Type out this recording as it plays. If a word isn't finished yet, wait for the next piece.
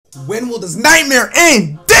When will this nightmare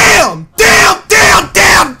end? Damn! Damn! Damn!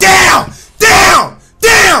 Damn! Damn! Damn!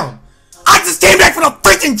 Damn! I just came back from the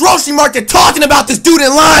freaking grocery market talking about this dude in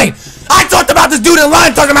line. I talked about this dude in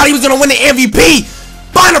line talking about he was gonna win the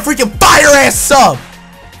MVP. Buying a freaking fire-ass sub.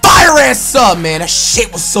 Fire-ass sub, man. That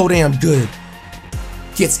shit was so damn good.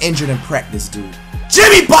 Gets injured in practice, dude.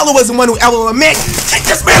 Jimmy Butler was the one who ever admit, get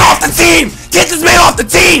this man off the team! Get this man off the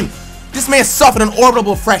team! This man suffered an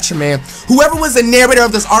orbital fracture, man. Whoever was the narrator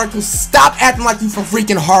of this article, stop acting like you from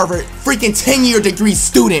freaking Harvard, freaking 10-year degree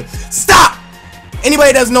student. Stop!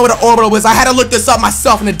 Anybody that doesn't know what an orbital is, I had to look this up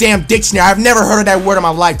myself in the damn dictionary. I've never heard of that word in my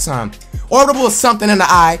lifetime. Orbital is something in the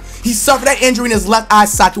eye. He suffered that injury in his left eye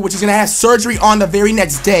socket, which he's gonna have surgery on the very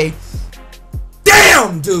next day.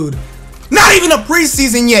 Damn, dude! Not even a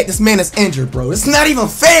preseason yet, this man is injured, bro. This is not even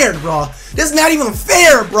fair, bro. This is not even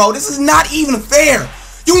fair, bro. This is not even fair.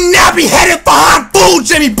 You nappy-headed behind fool,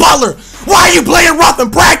 Jimmy Butler! Why are you playing rough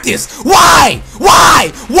in practice? Why?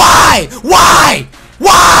 Why? Why? Why?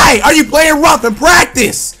 Why are you playing rough in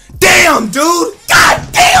practice? Damn, dude! God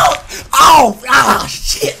damn! Oh,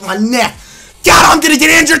 shit, my neck. God, I'm gonna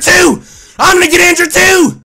get injured too! I'm gonna get injured too!